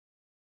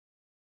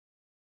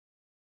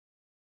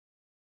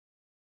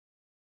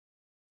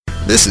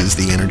This is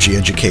the Energy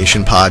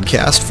Education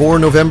Podcast for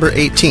November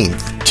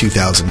 18th,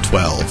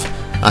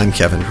 2012. I'm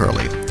Kevin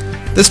Hurley.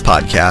 This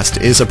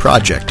podcast is a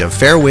project of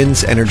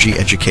Fairewinds Energy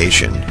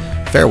Education.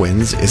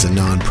 Fairewinds is a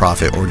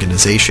non-profit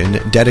organization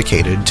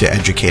dedicated to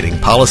educating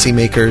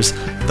policymakers,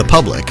 the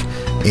public,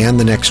 and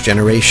the next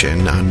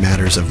generation on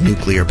matters of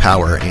nuclear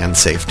power and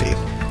safety.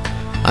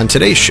 On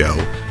today's show,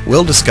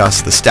 we'll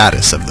discuss the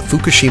status of the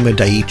Fukushima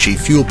Daiichi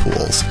fuel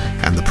pools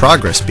and the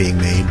progress being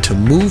made to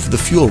move the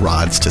fuel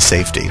rods to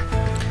safety.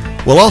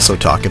 We'll also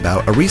talk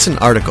about a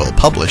recent article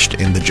published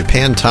in the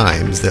Japan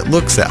Times that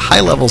looks at high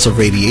levels of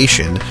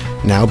radiation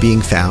now being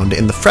found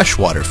in the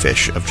freshwater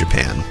fish of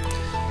Japan.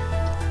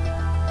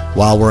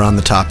 While we're on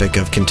the topic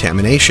of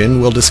contamination,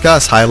 we'll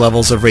discuss high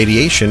levels of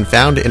radiation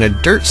found in a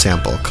dirt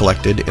sample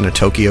collected in a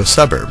Tokyo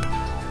suburb.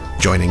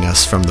 Joining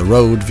us from the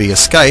road via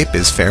Skype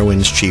is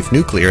Fairewinds Chief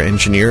Nuclear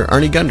Engineer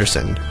Arnie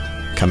Gundersen.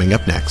 Coming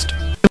up next.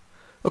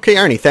 Okay,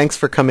 Arnie, thanks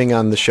for coming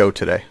on the show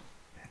today.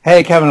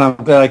 Hey, Kevin, I'm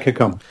glad I could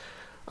come.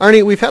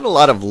 Arnie, we've had a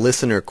lot of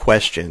listener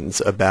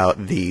questions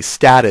about the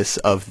status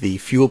of the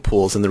fuel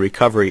pools and the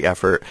recovery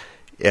effort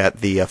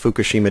at the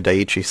Fukushima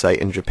Daiichi site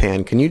in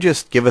Japan. Can you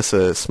just give us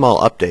a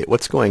small update?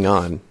 What's going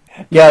on?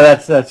 Yeah,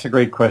 that's a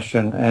great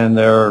question, and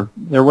there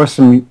was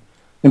some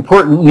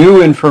important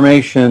new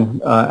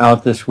information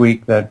out this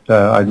week that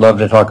I'd love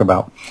to talk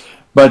about.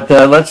 But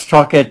let's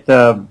talk it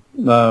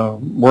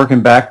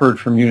working backward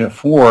from Unit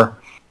 4.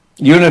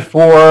 Unit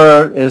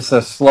 4 is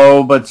a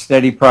slow but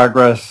steady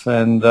progress,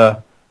 and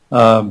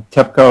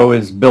Tepco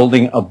is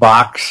building a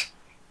box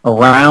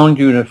around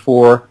Unit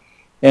 4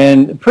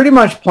 and pretty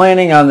much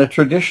planning on the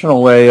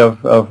traditional way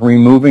of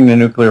removing the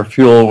nuclear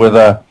fuel with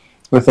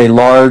a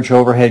large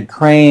overhead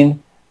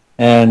crane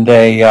and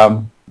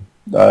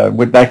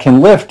that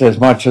can lift as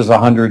much as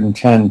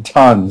 110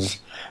 tons.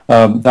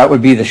 That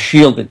would be the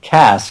shielded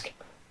cask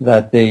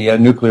that the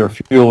nuclear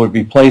fuel would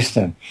be placed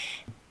in.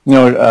 You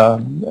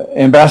know,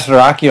 Ambassador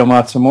Akio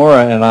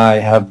Matsumura and I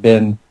have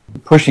been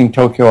pushing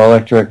Tokyo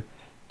Electric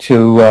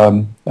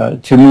to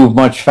move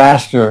much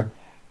faster,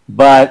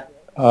 but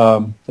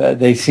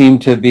they seem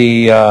to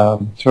be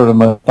sort of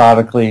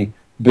methodically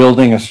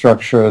building a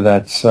structure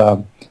that's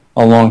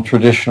along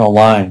traditional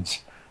lines.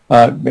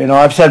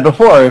 I've said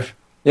before,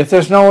 if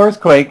there's no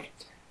earthquake,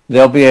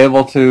 they'll be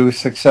able to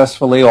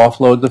successfully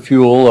offload the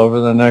fuel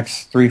over the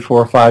next 3,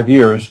 4, 5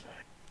 years.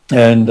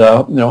 And,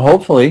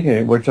 hopefully,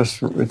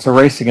 it's a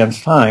race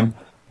against time.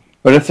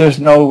 But if there's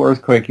no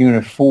earthquake,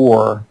 Unit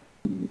 4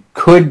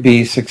 could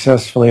be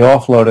successfully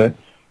offloaded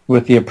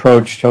with the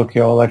approach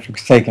Tokyo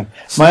Electric's taken.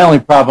 My only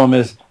problem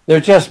is they're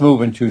just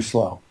moving too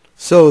slow.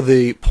 So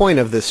the point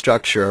of this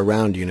structure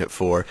around Unit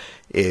 4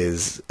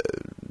 is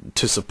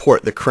to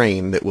support the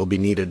crane that will be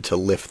needed to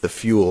lift the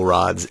fuel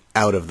rods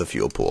out of the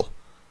fuel pool.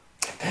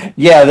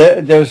 Yeah,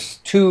 there's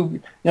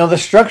two. The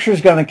structure is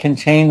going to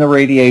contain the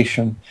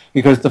radiation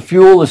because the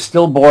fuel is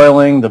still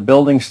boiling, the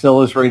building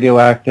still is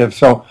radioactive,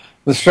 so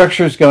the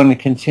structure is going to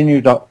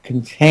continue to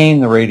contain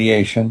the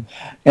radiation,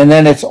 and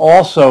then it's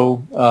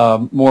also,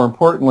 more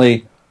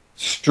importantly,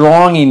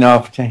 strong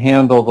enough to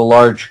handle the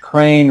large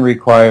crane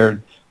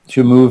required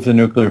to move the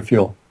nuclear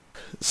fuel.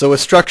 So a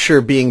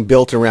structure being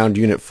built around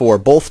Unit 4,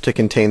 both to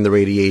contain the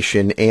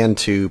radiation and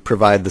to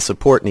provide the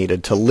support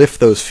needed to lift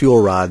those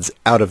fuel rods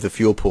out of the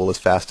fuel pool as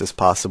fast as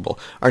possible.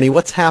 Arnie,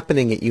 what's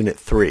happening at Unit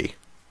 3?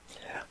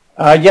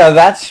 Yeah,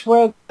 that's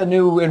where the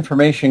new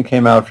information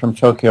came out from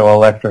Tokyo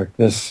Electric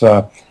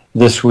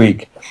this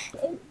week.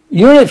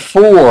 Unit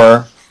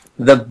 4,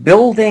 the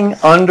building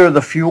under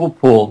the fuel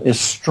pool is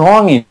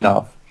strong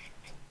enough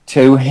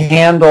to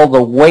handle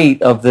the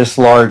weight of this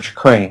large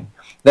crane.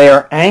 They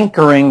are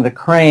anchoring the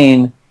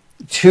crane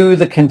to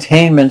the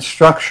containment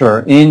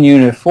structure in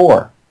Unit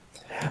 4.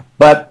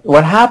 But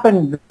what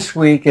happened this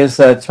week is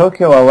that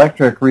Tokyo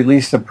Electric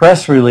released a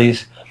press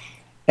release,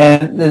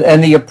 and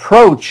the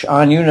approach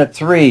on Unit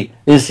 3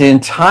 is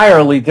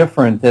entirely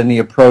different than the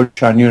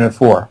approach on Unit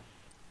 4.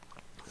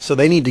 So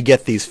they need to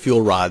get these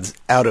fuel rods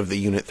out of the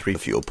Unit 3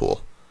 fuel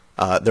pool.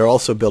 They're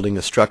also building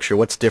a structure.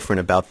 What's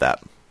different about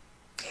that?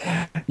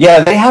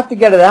 Yeah, they have to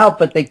get it out,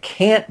 but they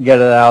can't get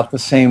it out the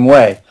same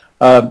way.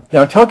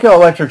 Now, Tokyo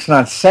Electric's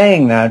not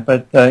saying that,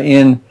 but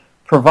in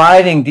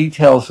providing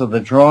details of the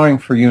drawing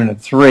for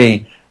Unit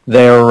 3,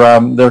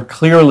 they're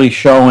clearly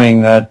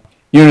showing that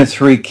Unit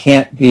 3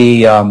 can't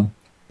be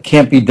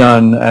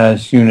done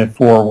as Unit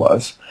 4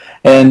 was,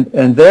 and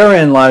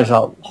therein lies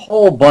a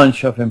whole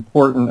bunch of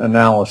important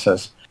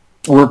analysis.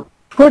 We're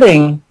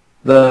putting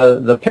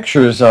the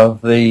pictures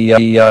of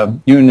the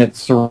Unit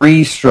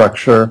 3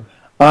 structure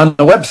on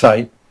the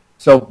website,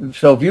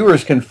 so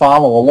viewers can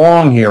follow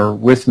along here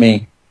with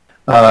me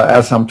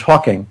as I'm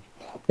talking.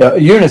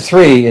 Unit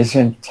 3 is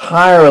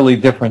entirely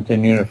different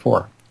than Unit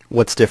 4.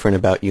 What's different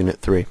about Unit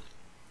 3?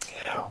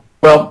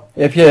 Well,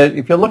 if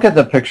you look at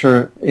the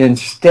picture,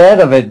 instead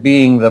of it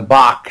being the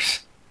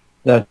box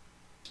that's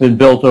been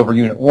built over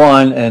Unit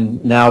 1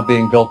 and now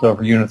being built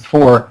over Unit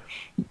 4,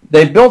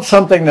 they built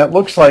something that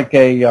looks like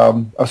a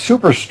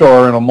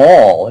superstore in a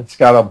mall. It's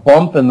got a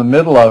bump in the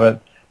middle of it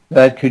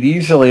that could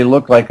easily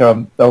look like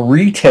a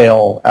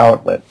retail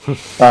outlet.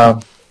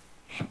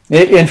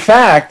 In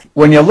fact,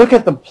 when you look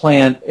at the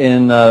plant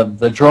in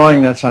the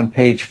drawing that's on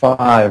page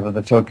 5 of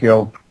the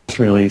Tokyo press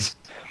release,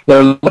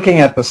 they're looking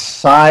at the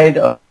side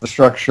of the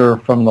structure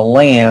from the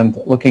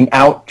land, looking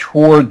out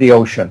toward the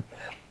ocean.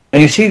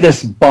 And you see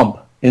this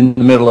bump in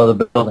the middle of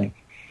the building.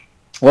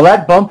 Well,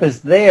 that bump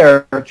is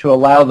there to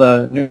allow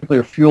the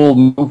nuclear fuel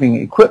moving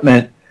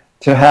equipment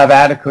to have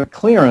adequate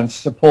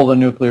clearance to pull the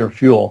nuclear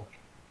fuel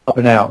up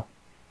and out.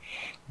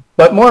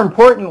 But more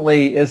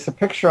importantly is the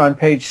picture on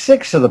page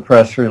 6 of the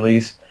press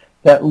release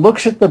that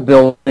looks at the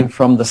building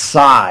from the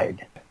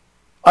side.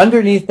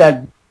 Underneath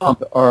that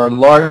bump are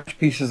large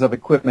pieces of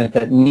equipment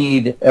that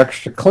need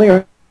extra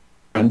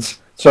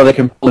clearance so they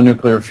can pull the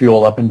nuclear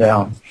fuel up and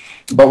down.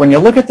 But when you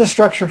look at the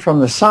structure from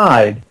the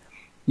side,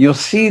 you'll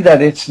see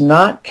that it's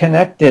not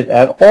connected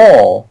at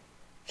all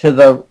to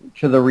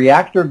the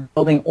reactor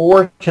building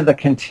or to the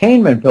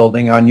containment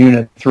building on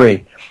Unit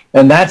 3.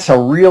 And that's a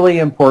really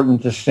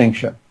important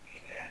distinction.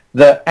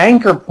 The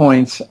anchor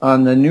points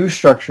on the new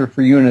structure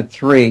for Unit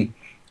 3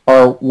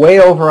 are way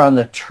over on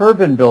the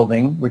turbine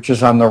building, which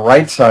is on the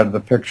right side of the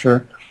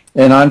picture,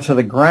 and onto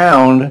the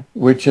ground,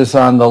 which is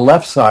on the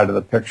left side of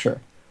the picture.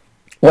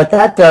 What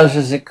that does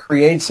is it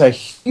creates a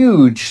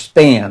huge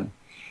span.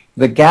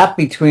 The gap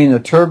between the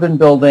turbine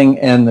building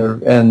and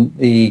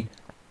the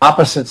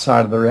opposite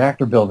side of the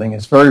reactor building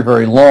is very,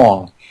 very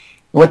long.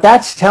 What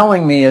that's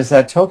telling me is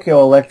that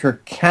Tokyo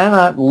Electric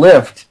cannot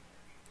lift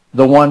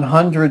the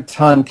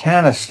 100-ton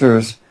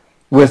canisters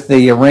with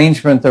the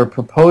arrangement they're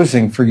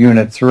proposing for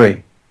Unit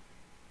 3.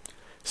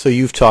 So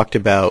you've talked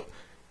about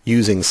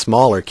using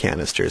smaller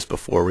canisters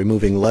before,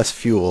 removing less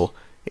fuel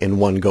in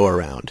one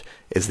go-around.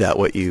 Is that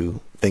what you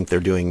think they're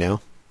doing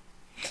now?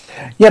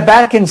 Yeah,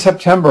 back in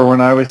September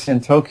when I was in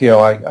Tokyo,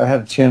 I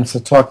had a chance to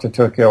talk to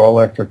Tokyo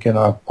Electric in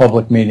a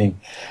public meeting.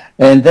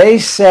 And they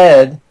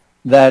said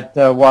that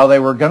while they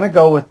were going to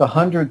go with the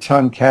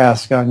 100-ton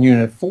cask on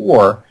Unit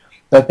 4,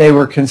 that they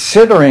were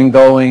considering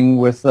going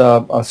with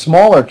a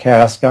smaller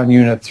cask on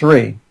Unit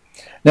 3.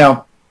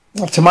 Now,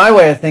 to my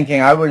way of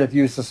thinking, I would have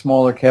used a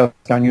smaller cask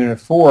on Unit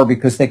 4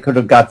 because they could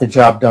have got the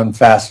job done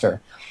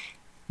faster.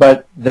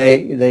 But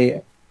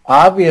they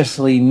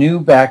obviously knew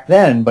back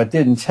then, but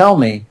didn't tell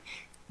me,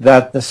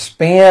 that the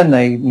span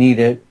they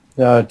needed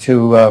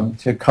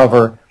to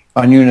cover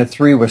on Unit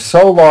 3 was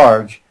so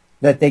large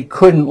that they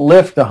couldn't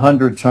lift a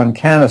 100-ton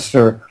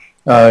canister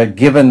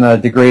given the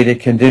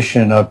degraded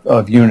condition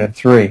of Unit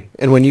 3.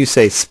 And when you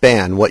say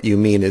span, what you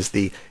mean is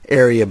the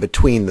area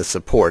between the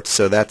supports.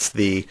 So that's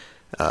the,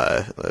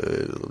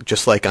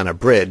 just like on a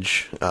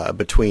bridge,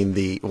 between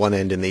the one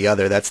end and the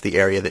other, that's the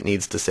area that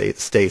needs to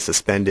stay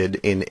suspended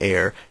in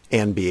air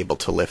and be able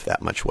to lift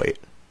that much weight.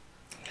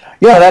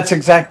 Yeah, that's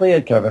exactly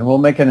it, Kevin. We'll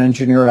make an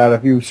engineer out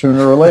of you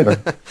sooner or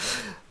later.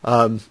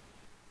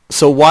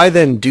 So why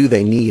then do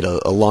they need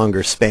a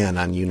longer span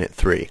on Unit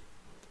 3?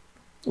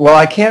 Well,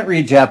 I can't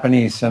read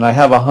Japanese, and I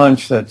have a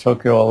hunch that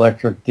Tokyo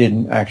Electric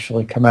didn't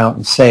actually come out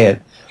and say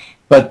it.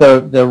 But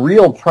the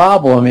real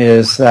problem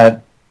is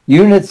that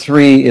Unit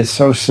 3 is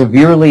so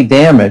severely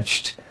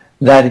damaged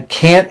that it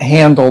can't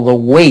handle the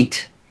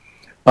weight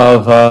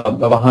of a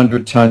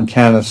 100-ton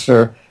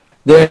canister.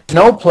 There's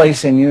no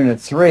place in Unit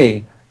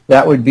 3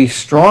 that would be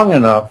strong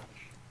enough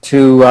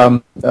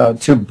to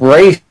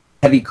brace a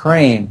heavy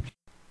crane.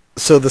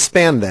 So the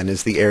span then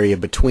is the area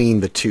between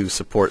the two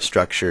support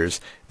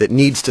structures that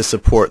needs to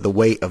support the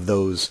weight of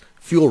those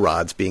fuel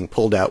rods being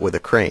pulled out with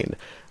a crane.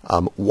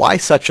 Why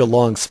such a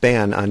long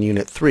span on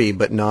Unit 3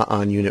 but not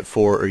on Unit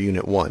 4 or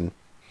Unit 1?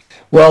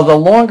 Well, the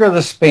longer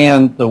the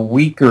span, the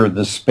weaker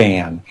the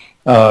span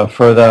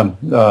for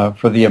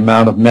the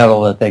amount of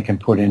metal that they can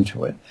put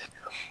into it.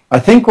 I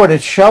think what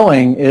it's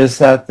showing is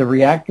that the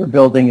reactor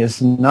building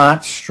is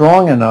not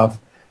strong enough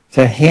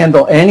to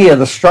handle any of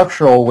the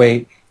structural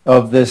weight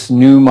of this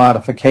new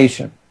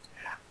modification.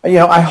 You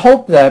know, I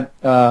hope that,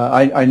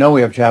 I know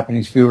we have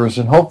Japanese viewers,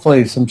 and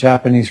hopefully some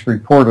Japanese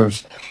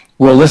reporters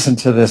will listen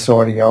to this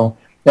audio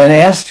and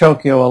ask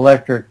Tokyo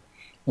Electric,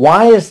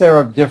 why is there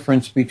a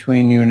difference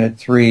between Unit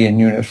 3 and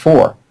Unit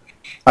 4?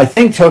 I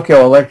think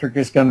Tokyo Electric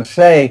is going to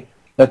say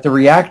that the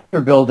reactor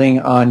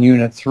building on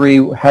Unit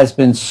 3 has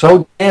been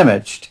so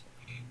damaged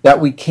that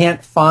we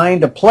can't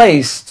find a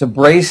place to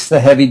brace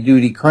the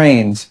heavy-duty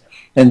cranes,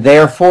 and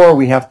therefore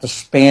we have to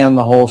span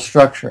the whole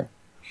structure.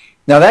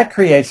 Now that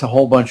creates a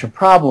whole bunch of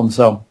problems,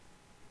 though.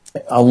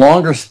 A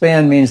longer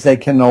span means they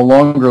can no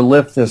longer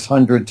lift this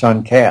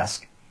 100-ton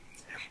cask.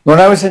 When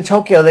I was in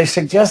Tokyo, they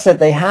suggested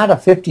they had a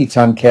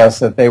 50-ton cask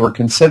that they were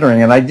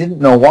considering, and I didn't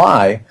know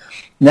why.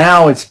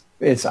 Now it's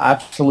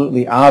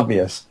absolutely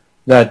obvious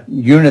that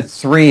Unit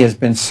 3 has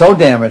been so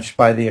damaged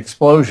by the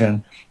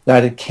explosion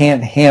that it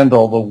can't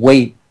handle the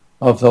weight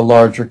of the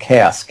larger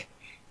cask.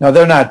 Now,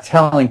 they're not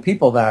telling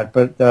people that,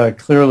 but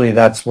clearly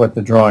that's what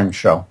the drawings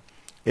show.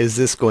 Is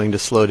this going to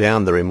slow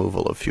down the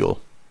removal of fuel?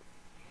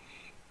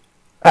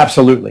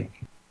 Absolutely.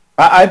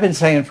 I've been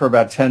saying for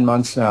about 10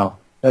 months now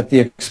that the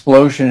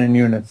explosion in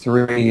Unit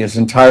 3 is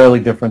entirely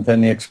different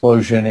than the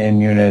explosion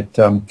in Unit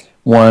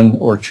 1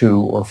 or 2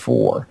 or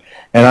 4.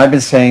 And I've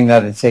been saying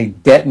that it's a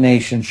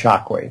detonation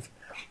shockwave.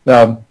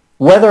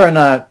 Whether or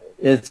not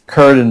it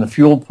occurred in the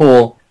fuel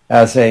pool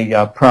as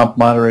a prompt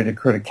moderated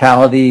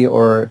criticality,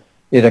 or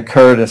it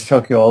occurred, as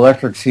Tokyo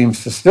Electric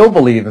seems to still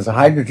believe, as a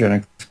hydrogen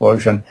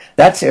explosion,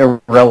 that's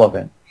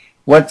irrelevant.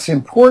 What's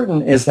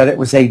important is that it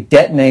was a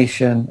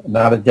detonation,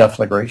 not a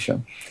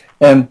deflagration.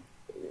 And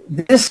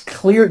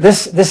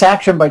this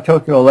action by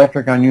Tokyo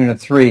Electric on Unit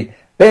 3,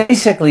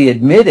 basically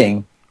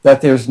admitting that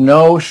there's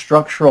no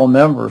structural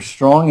member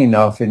strong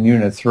enough in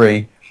Unit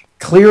 3,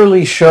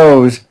 clearly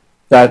shows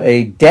that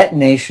a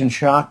detonation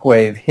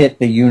shockwave hit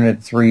the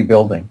Unit 3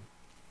 building.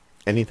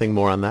 Anything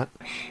more on that?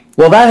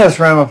 Well, that has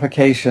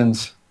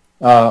ramifications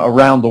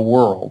around the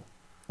world.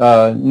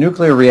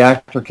 Nuclear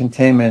reactor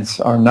containments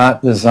are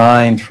not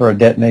designed for a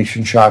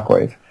detonation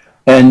shockwave.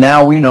 And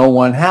now we know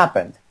one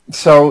happened.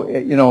 So,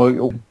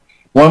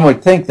 one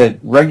would think that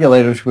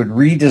regulators would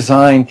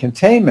redesign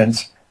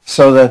containments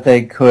so that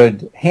they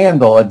could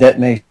handle a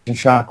detonation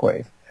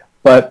shockwave.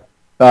 But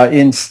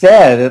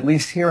instead, at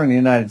least here in the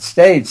United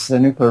States, the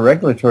Nuclear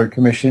Regulatory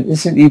Commission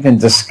isn't even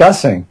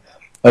discussing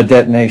a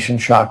detonation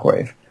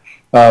shockwave.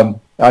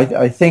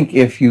 I think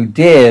if you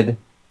did,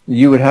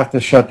 you would have to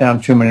shut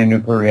down too many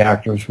nuclear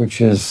reactors,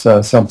 which is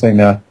something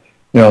that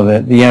the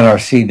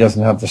NRC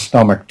doesn't have the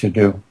stomach to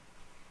do.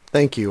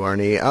 Thank you,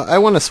 Arnie. I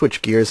want to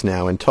switch gears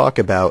now and talk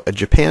about a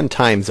Japan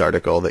Times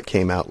article that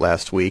came out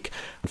last week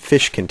on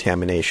fish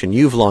contamination.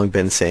 You've long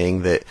been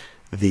saying that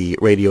the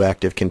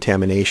radioactive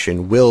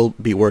contamination will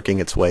be working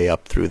its way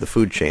up through the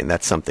food chain.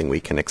 That's something we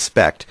can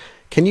expect.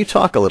 Can you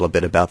talk a little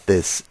bit about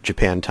this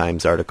Japan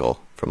Times article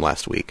from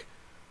last week?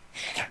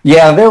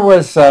 Yeah, there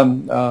was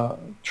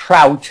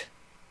trout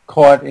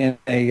caught in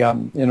a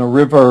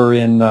river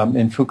in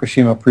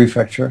Fukushima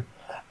Prefecture.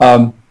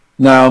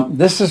 Now,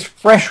 this is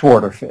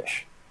freshwater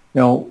fish.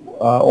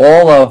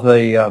 All of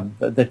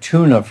the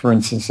tuna, for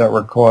instance, that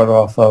were caught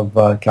off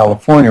of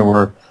California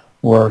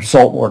were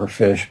saltwater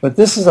fish, but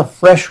this is a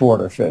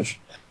freshwater fish,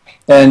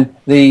 and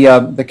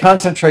the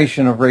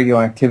concentration of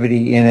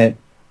radioactivity in it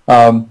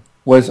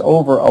was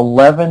over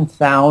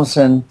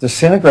 11,000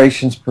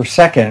 disintegrations per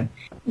second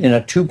in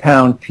a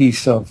 2-pound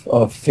piece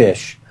of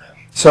fish.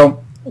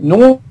 So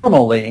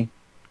normally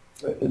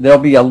there'll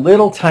be a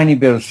little tiny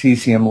bit of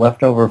cesium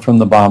left over from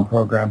the bomb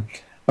program,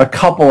 a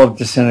couple of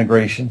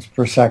disintegrations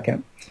per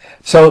second.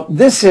 So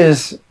this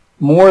is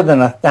more than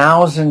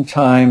 1,000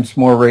 times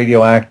more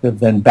radioactive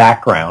than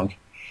background.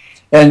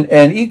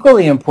 And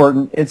equally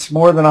important, it's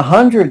more than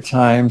 100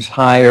 times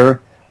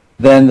higher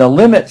than the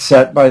limit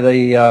set by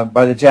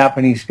the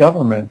Japanese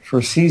government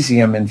for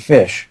cesium in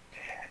fish.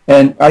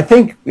 And I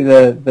think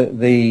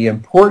the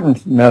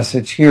important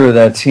message here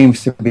that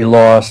seems to be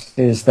lost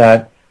is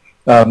that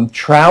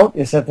trout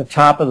is at the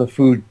top of the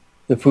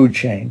food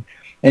chain,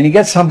 and you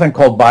get something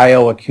called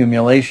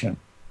bioaccumulation.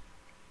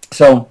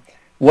 So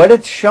what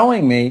it's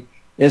showing me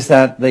is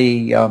that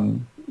the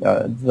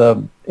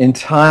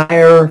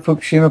entire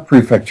Fukushima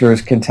Prefecture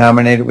is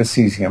contaminated with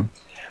cesium.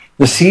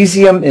 The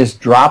cesium is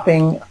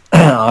dropping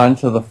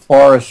onto the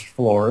forest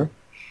floor,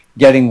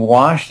 getting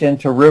washed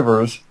into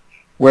rivers,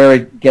 where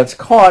it gets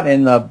caught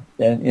in the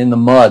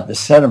mud, the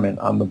sediment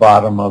on the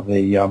bottom of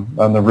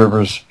on the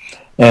rivers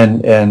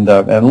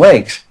and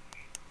lakes.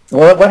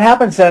 Well, what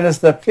happens then is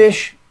the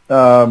fish,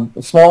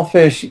 small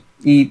fish,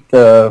 eat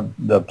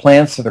the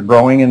plants that are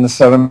growing in the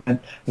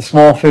sediment. The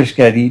small fish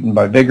get eaten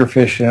by bigger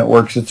fish, and it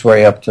works its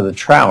way up to the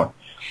trout.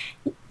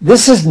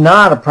 This is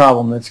not a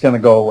problem that's going to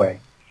go away.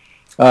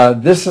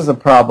 This is a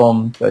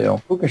problem.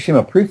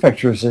 Fukushima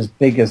Prefecture is as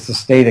big as the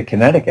state of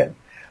Connecticut.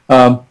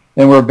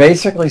 And we're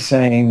basically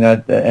saying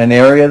that an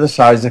area the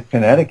size of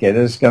Connecticut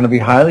is going to be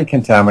highly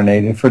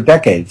contaminated for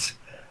decades,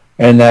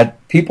 and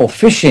that people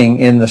fishing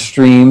in the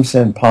streams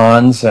and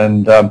ponds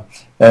and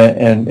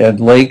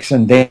lakes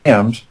and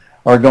dams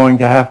are going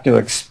to have to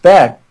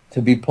expect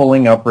to be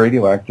pulling up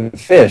radioactive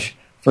fish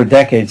for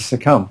decades to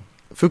come.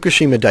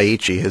 Fukushima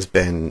Daiichi has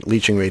been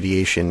leaching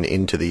radiation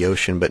into the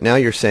ocean, but now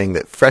you're saying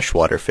that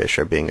freshwater fish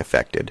are being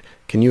affected.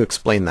 Can you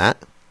explain that?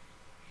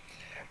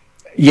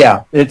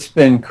 Yeah, it's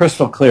been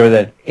crystal clear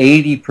that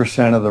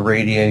 80% of the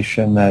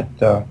radiation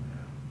that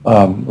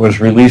was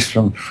released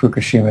from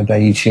Fukushima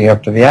Daiichi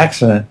after the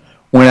accident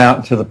went out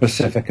into the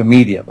Pacific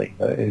immediately.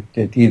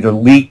 It either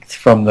leaked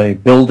from the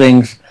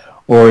buildings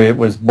or it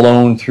was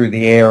blown through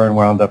the air and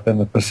wound up in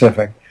the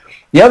Pacific.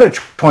 The other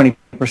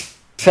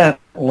 20%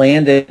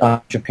 landed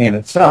on Japan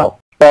itself.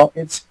 Well,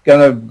 it's going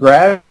to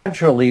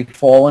gradually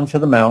fall into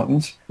the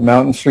mountains. The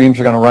mountain streams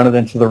are going to run it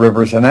into the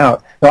rivers and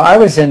out. Now, I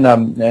was in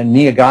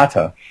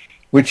Niigata,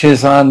 which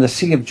is on the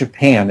Sea of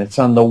Japan. It's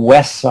on the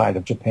west side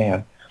of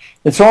Japan.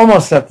 It's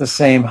almost at the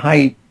same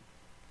height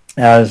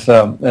as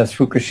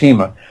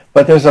Fukushima,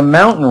 but there's a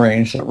mountain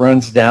range that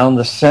runs down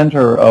the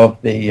center of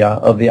the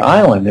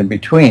island in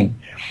between,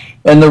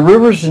 and the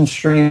rivers and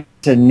streams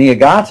in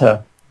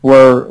Niigata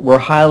were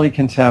highly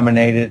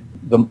contaminated.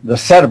 The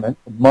sediment,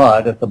 the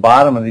mud at the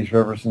bottom of these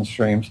rivers and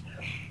streams,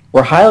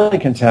 were highly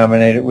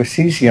contaminated with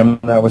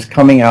cesium that was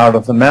coming out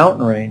of the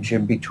mountain range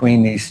in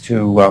between these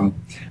two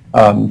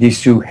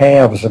these two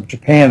halves of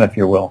Japan, if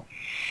you will.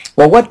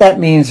 Well, what that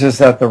means is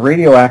that the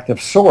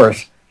radioactive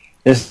source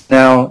is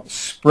now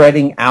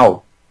spreading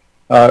out.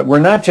 We're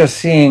not just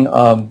seeing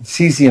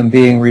cesium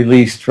being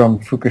released from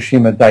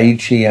Fukushima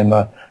Daiichi and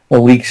the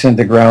leaks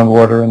into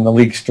groundwater and the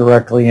leaks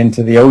directly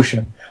into the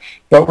ocean,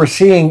 but we're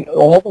seeing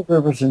all the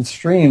rivers and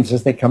streams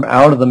as they come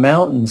out of the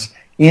mountains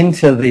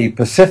into the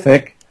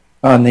Pacific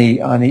on the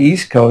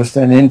east coast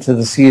and into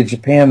the Sea of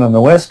Japan on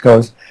the west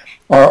coast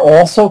are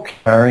also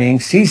carrying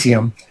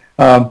cesium,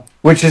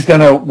 which is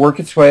going to work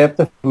its way up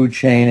the food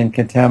chain and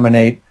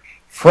contaminate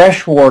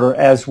freshwater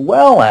as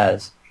well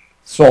as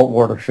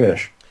saltwater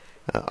fish.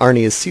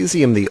 Arnie, is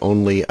cesium the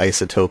only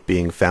isotope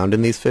being found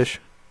in these fish?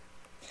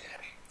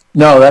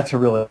 No, that's a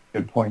really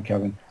good point,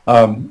 Kevin.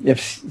 If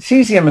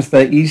cesium is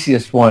the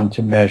easiest one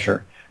to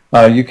measure,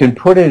 you can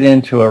put it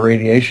into a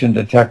radiation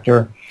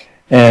detector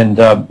and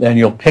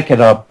you'll pick it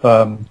up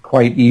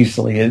quite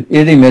easily.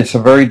 It emits a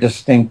very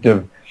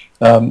distinctive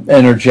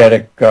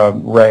energetic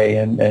ray,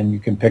 and you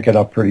can pick it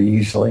up pretty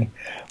easily.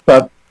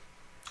 But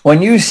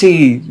when you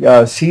see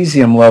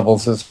cesium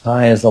levels as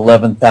high as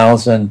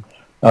 11,000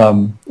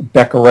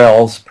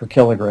 becquerels per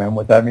kilogram,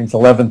 what that means,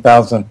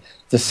 11,000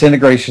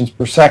 disintegrations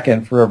per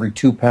second for every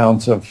 2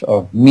 pounds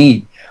of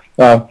meat,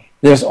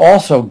 there's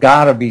also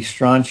got to be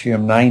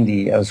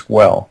strontium-90 as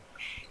well.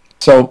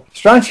 So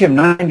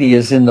strontium-90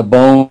 is in the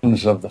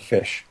bones of the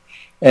fish.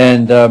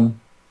 And,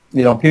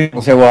 you know,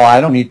 people say, well,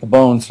 I don't eat the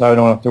bones, so I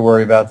don't have to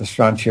worry about the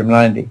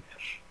strontium-90.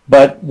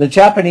 But the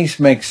Japanese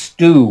make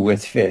stew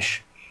with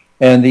fish,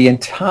 and the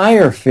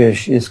entire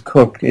fish is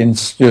cooked in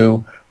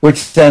stew,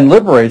 which then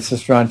liberates the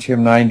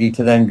strontium-90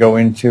 to then go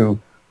into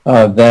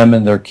them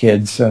and their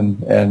kids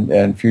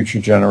and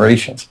future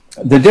generations.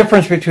 The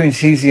difference between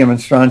cesium and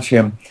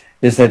strontium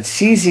is that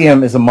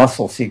cesium is a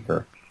muscle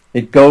seeker.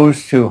 It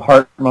goes to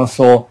heart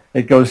muscle,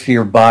 it goes to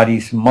your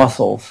body's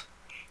muscles,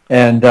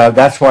 and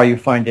that's why you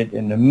find it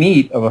in the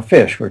meat of a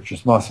fish, which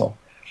is muscle.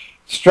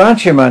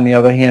 Strontium, on the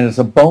other hand, is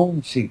a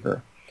bone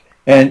seeker,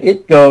 and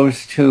it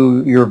goes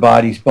to your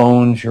body's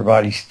bones, your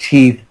body's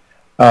teeth,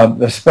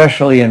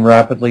 especially in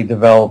rapidly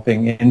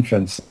developing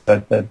infants.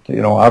 That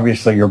you know,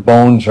 obviously your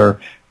bones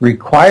are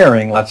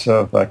requiring lots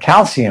of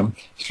calcium.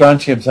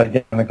 Strontium is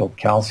identical to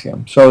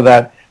calcium, so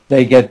that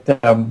they get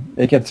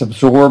it gets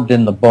absorbed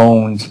in the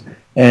bones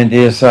and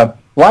is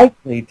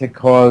likely to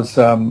cause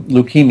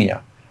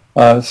leukemia.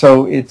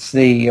 So it's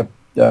the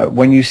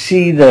when you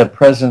see the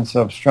presence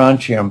of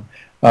strontium,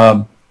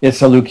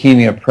 it's a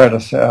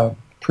leukemia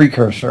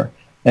precursor,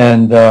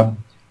 and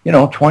you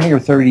know, 20 or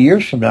 30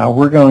 years from now,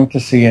 we're going to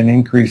see an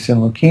increase in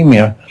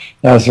leukemia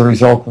as a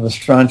result of the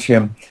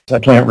strontium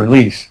that plant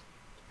release.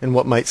 And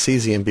what might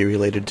cesium be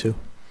related to?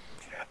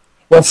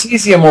 Well,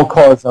 cesium will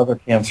cause other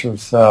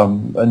cancers,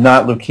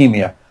 not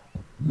leukemia.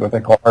 What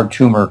they call hard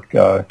tumor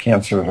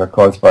cancers are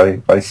caused by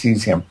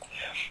cesium.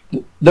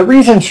 The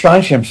reason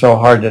strontium is so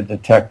hard to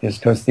detect is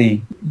because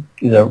the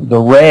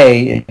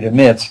ray it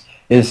emits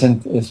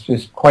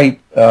is quite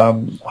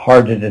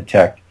hard to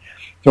detect.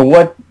 So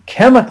what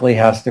chemically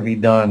has to be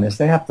done is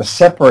they have to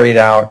separate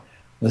out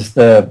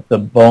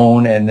the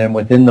bone, and then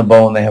within the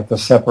bone they have to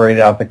separate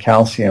out the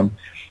calcium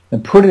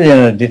and put it in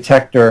a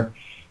detector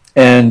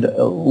and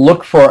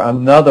look for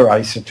another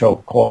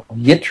isotope called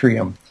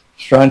yttrium.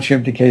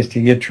 Strontium decays to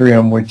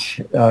yttrium,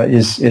 which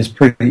is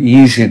pretty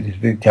easy to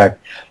detect.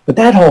 But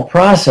that whole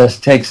process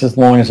takes as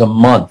long as a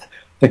month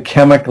to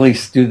chemically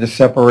do the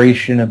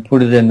separation and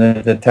put it in the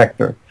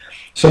detector.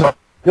 So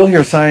you'll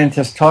hear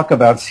scientists talk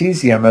about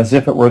cesium as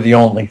if it were the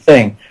only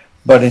thing.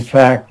 But in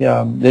fact,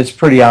 it's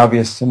pretty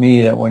obvious to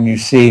me that when you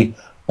see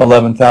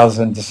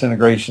 11,000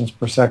 disintegrations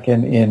per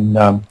second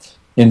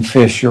in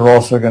fish, you're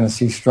also going to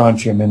see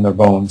strontium in their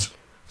bones.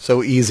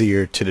 So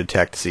easier to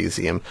detect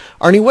cesium.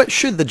 Arnie, what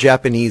should the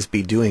Japanese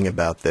be doing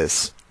about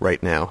this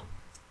right now?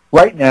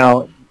 Right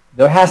now,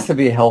 there has to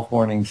be health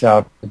warnings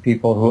out to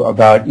people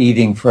about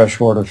eating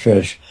freshwater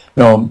fish.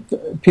 You know,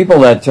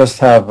 people that just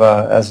have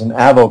as an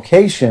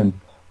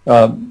avocation,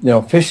 you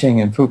know, fishing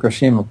in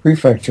Fukushima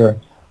Prefecture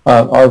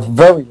are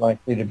very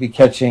likely to be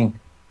catching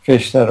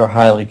fish that are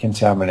highly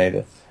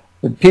contaminated.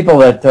 But people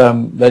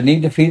that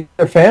need to feed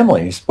their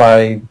families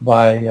by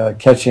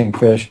catching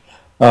fish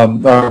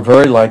are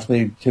very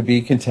likely to be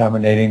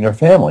contaminating their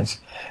families.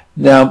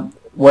 Now,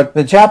 what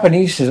the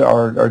Japanese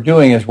are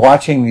doing is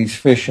watching these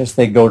fish as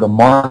they go to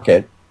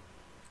market,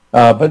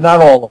 but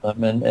not all of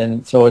them,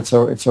 and so it's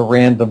a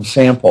random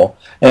sample.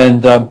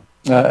 And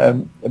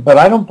but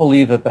I don't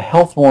believe that the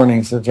health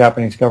warnings the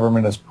Japanese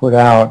government has put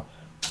out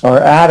are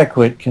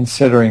adequate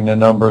considering the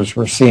numbers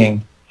we're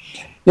seeing.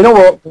 You know,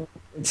 well,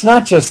 it's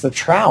not just the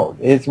trout.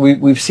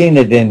 We've seen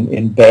it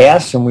in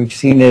bass, and we've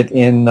seen it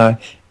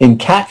in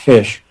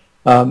catfish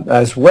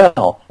as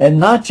well, and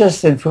not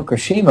just in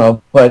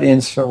Fukushima, but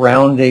in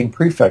surrounding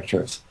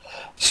prefectures.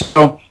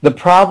 So the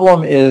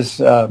problem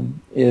is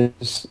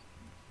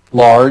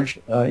large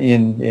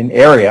in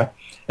area,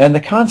 and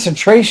the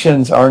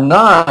concentrations are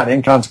not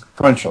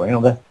inconsequential. You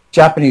know, the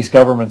Japanese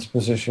government's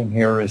position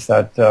here is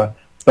that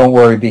don't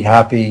worry, be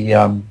happy.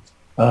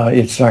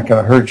 It's not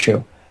going to hurt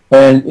you.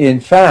 And in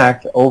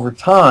fact, over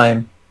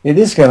time, it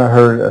is going to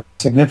hurt a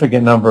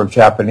significant number of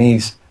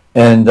Japanese.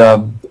 And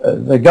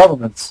the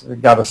government's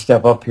got to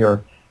step up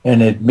here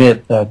and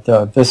admit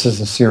that this is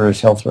a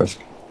serious health risk.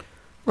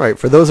 Right.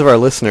 For those of our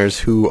listeners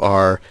who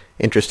are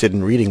interested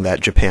in reading that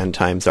Japan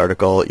Times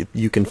article,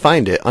 you can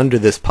find it under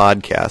this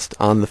podcast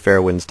on the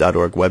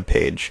fairewinds.org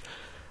webpage.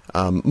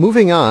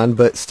 Moving on,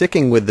 but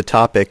sticking with the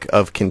topic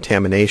of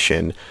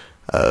contamination,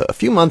 a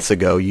few months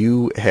ago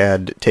you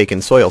had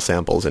taken soil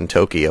samples in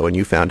Tokyo and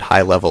you found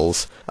high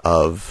levels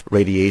of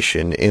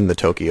radiation in the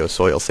Tokyo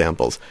soil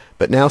samples.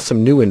 But now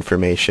some new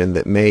information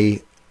that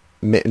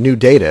new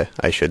data,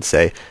 I should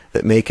say,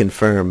 that may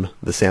confirm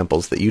the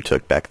samples that you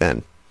took back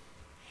then.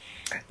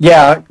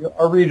 Yeah,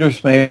 our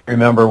readers may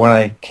remember when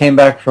I came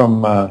back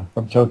from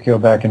Tokyo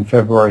back in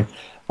February,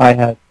 I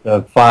had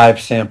 5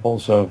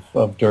 samples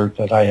of dirt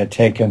that I had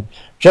taken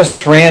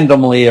just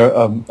randomly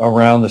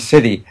around the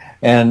city,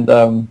 and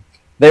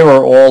they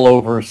were all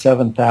over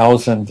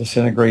 7,000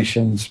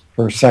 disintegrations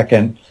per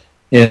second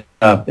in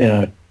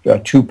a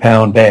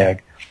 2-pound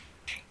bag.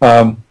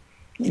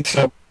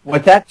 So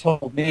what that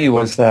told me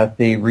was that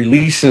the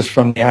releases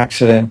from the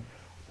accident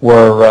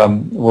were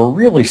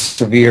really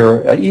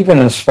severe, even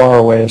as far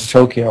away as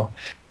Tokyo.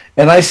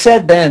 And I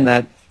said then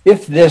that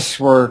if this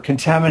were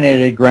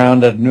contaminated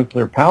ground at a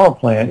nuclear power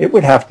plant, it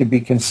would have to be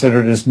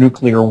considered as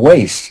nuclear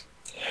waste.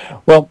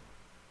 Well,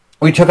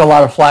 we took a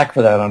lot of flack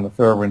for that on the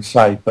Fairewinds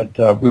site,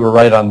 but we were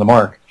right on the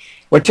mark.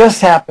 What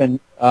just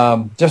happened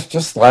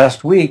just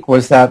last week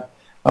was that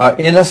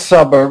in a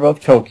suburb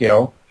of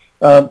Tokyo,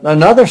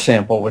 another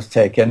sample was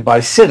taken by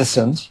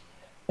citizens,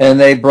 and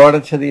they brought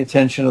it to the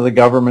attention of the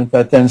government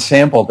that then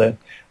sampled it.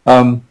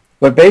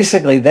 But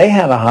basically, they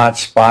had a hot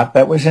spot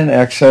that was in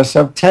excess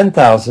of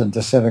 10,000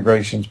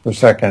 disintegrations per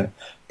second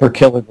per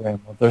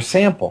kilogram of their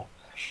sample.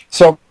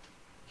 So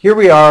here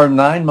we are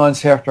 9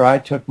 months after I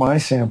took my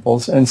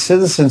samples, and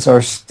citizens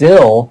are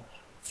still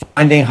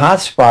finding hot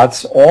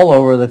spots all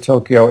over the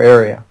Tokyo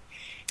area.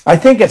 I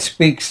think it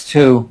speaks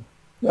to,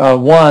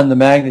 one, the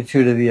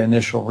magnitude of the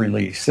initial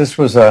release. This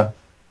was a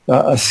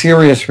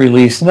serious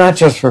release, not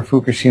just for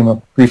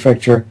Fukushima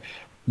Prefecture,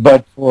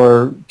 but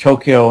for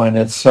Tokyo and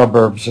its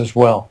suburbs as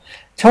well.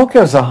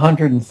 Tokyo is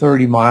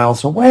 130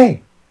 miles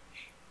away.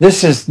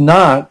 This is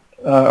not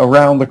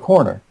around the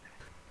corner.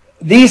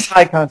 These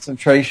high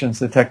concentrations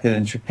detected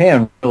in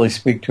Japan really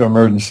speak to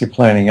emergency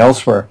planning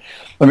elsewhere.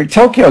 I mean,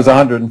 Tokyo is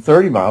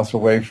 130 miles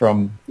away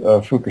from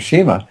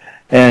Fukushima,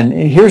 and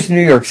here's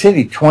New York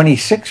City,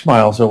 26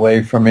 miles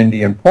away from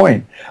Indian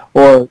Point,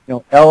 or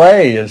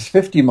L.A. is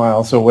 50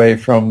 miles away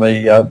from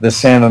the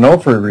San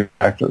Onofre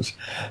reactors.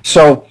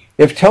 So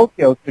if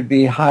Tokyo could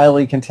be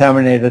highly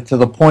contaminated to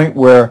the point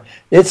where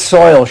its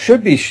soil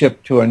should be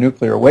shipped to a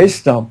nuclear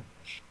waste dump,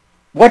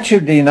 what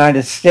should the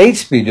United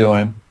States be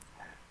doing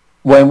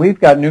when we've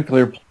got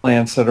nuclear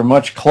plants that are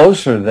much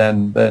closer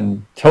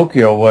than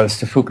Tokyo was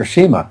to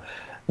Fukushima?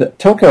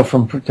 Tokyo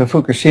to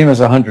Fukushima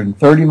is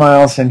 130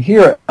 miles, and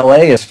here LA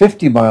is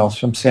 50 miles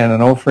from San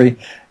Onofre,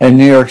 and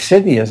New York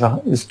City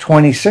is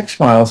 26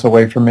 miles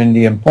away from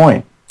Indian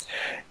Point.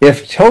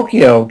 If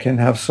Tokyo can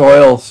have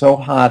soil so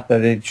hot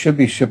that it should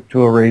be shipped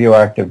to a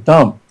radioactive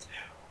dump,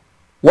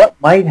 what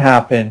might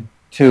happen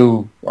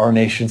to our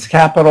nation's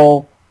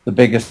capital, the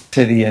biggest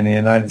city in the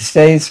United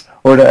States,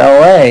 or to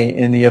LA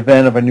in the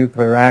event of a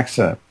nuclear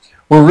accident?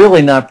 We're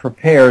really not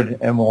prepared,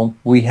 and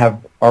we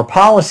have our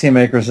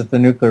policymakers at the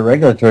Nuclear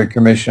Regulatory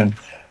Commission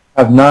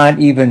have not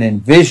even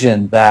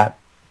envisioned that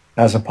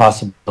as a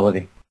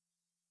possibility.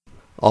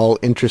 All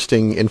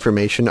interesting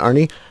information,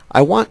 Arnie.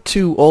 I want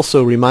to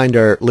also remind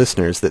our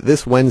listeners that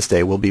this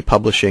Wednesday we'll be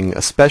publishing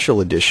a special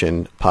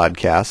edition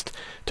podcast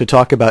to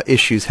talk about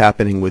issues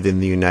happening within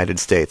the United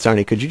States.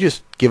 Arnie, could you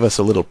just give us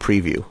a little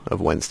preview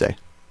of Wednesday?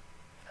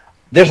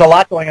 There's a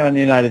lot going on in the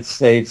United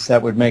States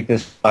that would make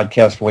this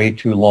podcast way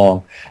too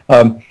long.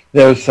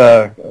 There's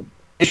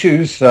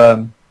issues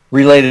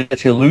related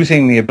to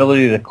losing the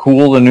ability to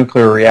cool the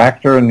nuclear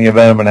reactor in the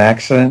event of an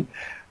accident.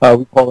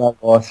 We call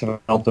that loss of an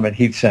ultimate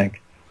heat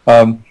sink.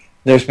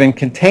 There's been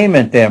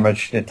containment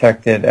damage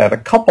detected at a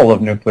couple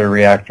of nuclear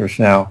reactors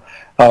now.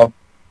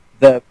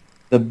 The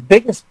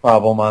biggest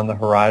problem on the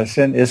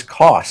horizon is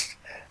cost.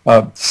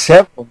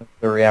 Several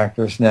nuclear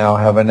reactors now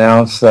have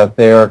announced that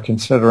they are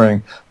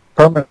considering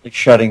permanently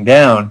shutting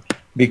down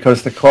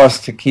because the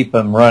cost to keep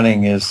them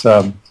running is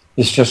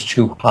just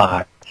too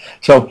high.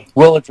 So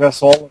we'll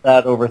address all of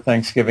that over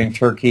Thanksgiving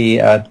turkey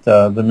in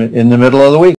the middle of the week.